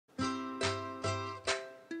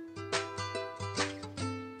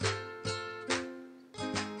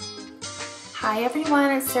Hi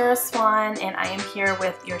everyone, it's Sarah Swann and I am here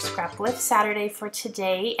with your Scraplift Saturday for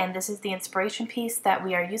today, and this is the inspiration piece that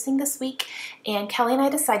we are using this week. And Kelly and I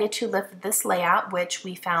decided to lift this layout, which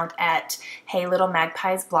we found at Hey Little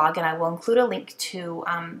Magpie's blog, and I will include a link to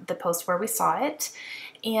the post where we saw it.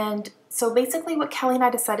 And so basically what Kelly and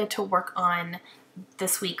I decided to work on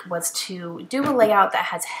this week was to do a layout that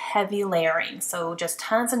has heavy layering, so just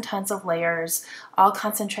tons and tons of layers all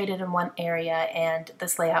concentrated in one area, and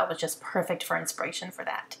this layout was just perfect for inspiration for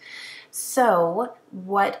that. So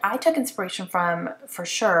what I took inspiration from for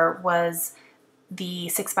sure was the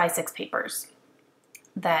 6x6 papers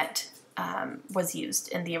that was used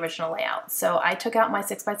in the original layout. So I took out my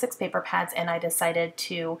 6x6 paper pads and I decided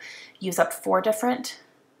to use up 4 different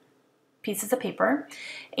pieces of paper,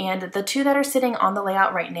 and the 2 that are sitting on the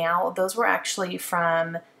layout right now, those were actually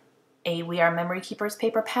from a We Are Memory Keepers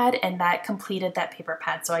paper pad, and that completed that paper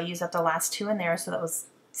pad. So I used up the last 2 in there, so that was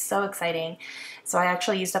so exciting. So I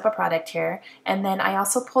actually used up a product here, and then I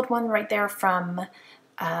also pulled one right there from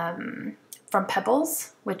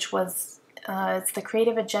Pebbles, which was it's the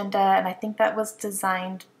Creative Agenda, and I think that was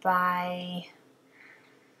designed by,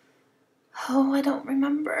 oh, I don't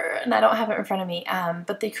remember, and I don't have it in front of me,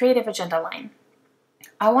 but the Creative Agenda line.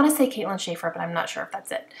 I want to say Caitlin Schaefer, but I'm not sure if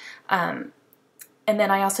that's it. And then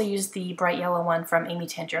I also used the bright yellow one from Amy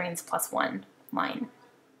Tangerine's +1 line.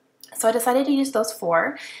 So I decided to use those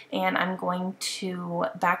 4, and I'm going to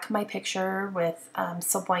back my picture with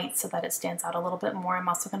some white so that it stands out a little bit more. I'm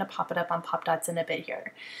also going to pop it up on Pop Dots in a bit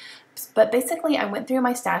here. But basically I went through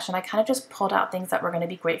my stash and I kind of just pulled out things that were going to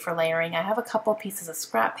be great for layering. I have a couple pieces of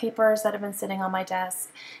scrap papers that have been sitting on my desk,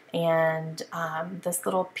 and this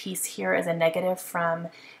little piece here is a negative from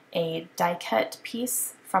a die cut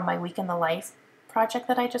piece from my Week in the Life project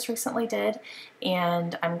that I just recently did,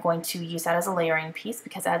 and I'm going to use that as a layering piece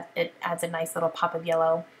because it adds a nice little pop of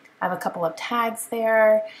yellow. I have a couple of tags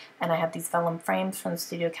there, and I have these vellum frames from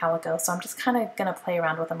Studio Calico, so I'm just kind of going to play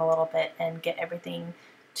around with them a little bit and get everything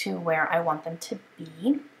to where I want them to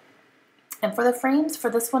be. And for the frames, for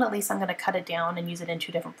this one at least, I'm going to cut it down and use it in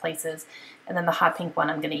 2 different places, and then the hot pink one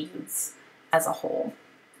I'm going to use as a whole.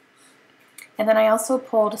 And then I also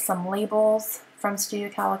pulled some labels from Studio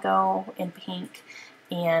Calico in pink,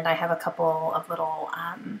 and I have a couple of little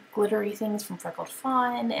glittery things from Freckled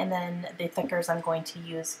Fawn, and then the thickers I'm going to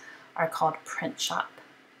use are called Print Shop.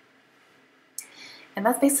 And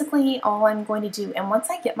that's basically all I'm going to do. And once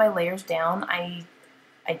I get my layers down, I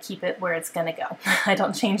keep it where it's going to go. I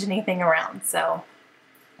don't change anything around. So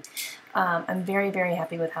I'm very, very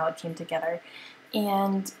happy with how it came together.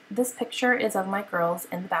 And this picture is of my girls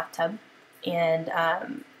in the bathtub. And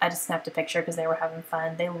I just snapped a picture because they were having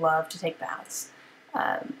fun. They love to take baths.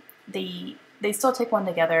 They still take one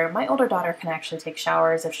together. My older daughter can actually take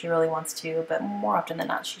showers if she really wants to, but more often than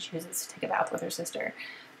not she chooses to take a bath with her sister.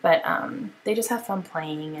 But they just have fun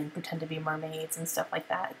playing and pretend to be mermaids and stuff like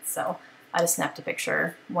that. So I just snapped a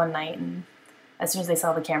picture one night, and as soon as they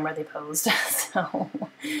saw the camera, they posed. So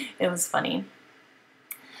it was funny.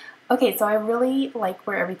 Okay, so I really like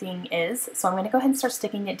where everything is, so I'm going to go ahead and start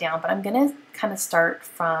sticking it down, but I'm going to kind of start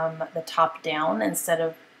from the top down instead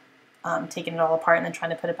of taking it all apart and then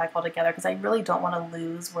trying to put it back all together, because I really don't want to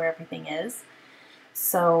lose where everything is.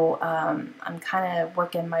 So I'm kind of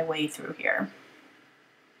working my way through here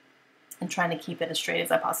and trying to keep it as straight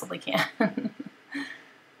as I possibly can.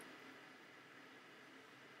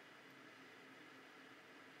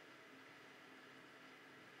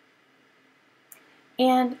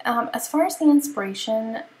 And as far as the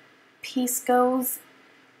inspiration piece goes,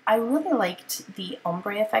 I really liked the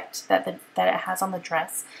ombre effect that it has on the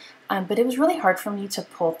dress, but it was really hard for me to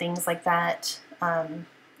pull things like that in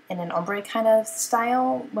an ombre kind of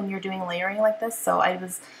style when you're doing layering like this. So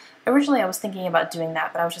originally I was thinking about doing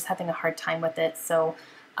that, but I was just having a hard time with it. So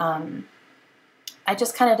I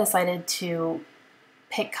just kind of decided to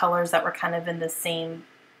pick colors that were kind of in the same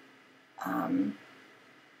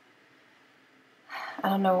I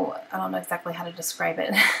don't know exactly how to describe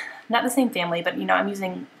it. Not the same family, but you know, I'm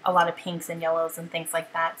using a lot of pinks and yellows and things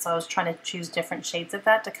like that. So I was trying to choose different shades of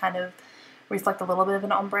that to kind of reflect a little bit of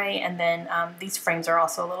an ombre. And then these frames are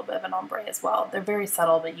also a little bit of an ombre as well. They're very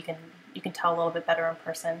subtle, but you can tell a little bit better in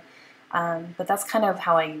person. But that's kind of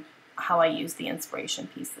how I use the inspiration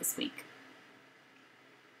piece this week.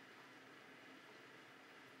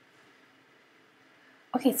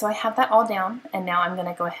 Okay, so I have that all down, and now I'm going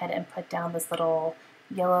to go ahead and put down this little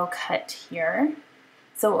yellow cut here.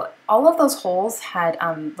 So all of those holes had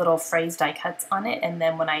little phrase die cuts on it, and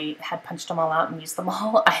then when I had punched them all out and used them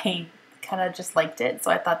all, I kind of just liked it,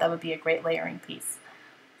 so I thought that would be a great layering piece.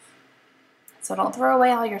 So don't throw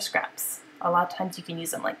away all your scraps. A lot of times you can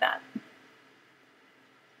use them like that.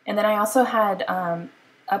 And then I also had,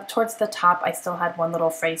 up towards the top, I still had one little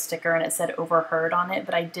phrase sticker and it said overheard on it,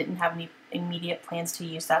 but I didn't have any immediate plans to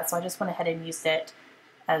use that, so I just went ahead and used it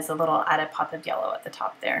as a little added pop of yellow at the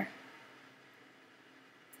top there.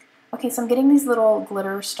 Okay, so I'm getting these little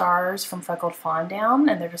glitter stars from Freckled Fawn down,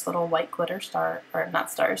 and they're just little white glitter or not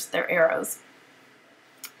stars, they're arrows.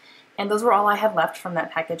 And those were all I had left from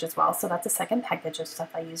that package as well, so that's a second package of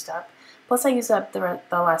stuff I used up. Plus I used up the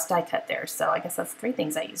last die cut there, so I guess that's 3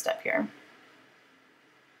 things I used up here.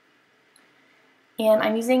 And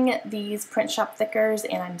I'm using these print shop thickers,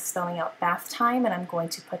 and I'm spelling out bath time, and I'm going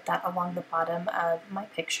to put that along the bottom of my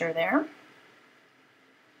picture there.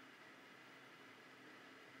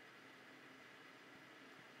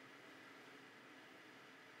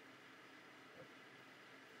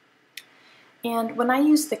 And when I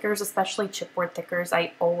use thickers, especially chipboard thickers,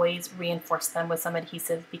 I always reinforce them with some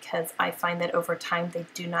adhesive because I find that over time they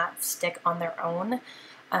do not stick on their own.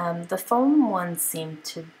 The foam ones seem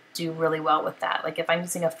to do really well with that. Like if I'm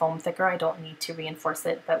using a foam thicker, I don't need to reinforce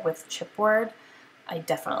it, but with chipboard, I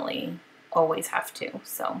definitely always have to.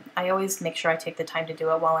 So I always make sure I take the time to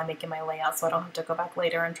do it while I'm making my layout so I don't have to go back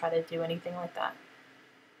later and try to do anything like that.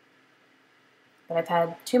 But I've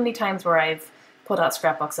had too many times where I've pulled out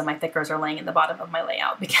scrapbooks and my thickers are laying in the bottom of my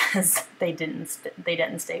layout because they didn't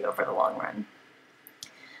stay over the long run.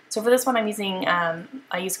 So for this one I'm using,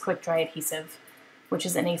 I use quick dry adhesive, which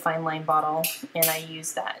is in a fine line bottle, and I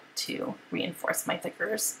use that to reinforce my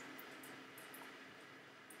thickers.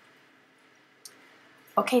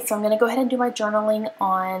 Okay, so I'm going to go ahead and do my journaling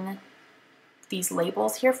on these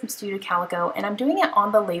labels here from Studio Calico, and I'm doing it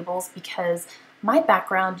on the labels because my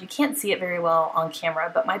background, you can't see it very well on camera,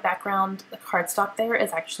 but my background, the cardstock there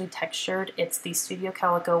is actually textured. It's the Studio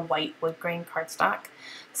Calico white wood grain cardstock,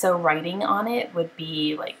 so writing on it would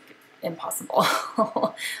be like impossible.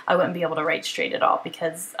 I wouldn't be able to write straight at all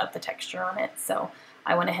because of the texture on it, so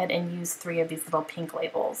I went ahead and used 3 of these little pink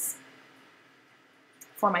labels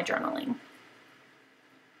for my journaling.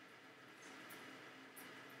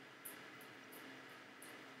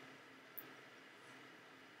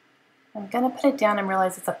 I'm going to put it down and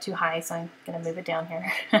realize it's up too high, so I'm going to move it down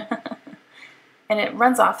here. And it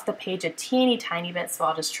runs off the page a teeny tiny bit, so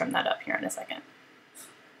I'll just trim that up here in a second.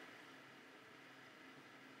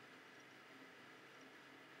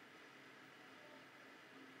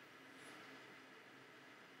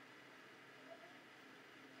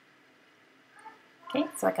 Okay,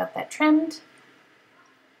 so I got that trimmed.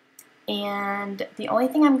 And the only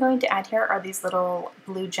thing I'm going to add here are these little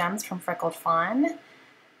blue gems from Freckled Fawn.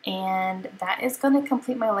 And that is going to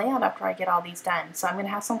complete my layout after I get all these done. So I'm going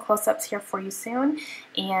to have some close-ups here for you soon,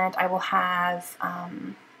 and I will have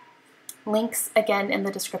links again in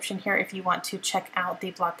the description here if you want to check out the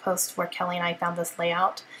blog post where Kelly and I found this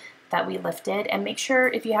layout that we lifted. And make sure,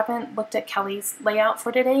 if you haven't looked at Kelly's layout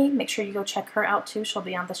for today, make sure you go check her out too. She'll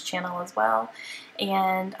be on this channel as well.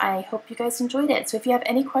 And I hope you guys enjoyed it. So if you have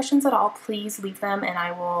any questions at all, please leave them and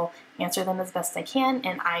I will answer them as best I can.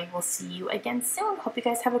 And I will see you again soon. Hope you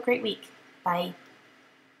guys have a great week. Bye.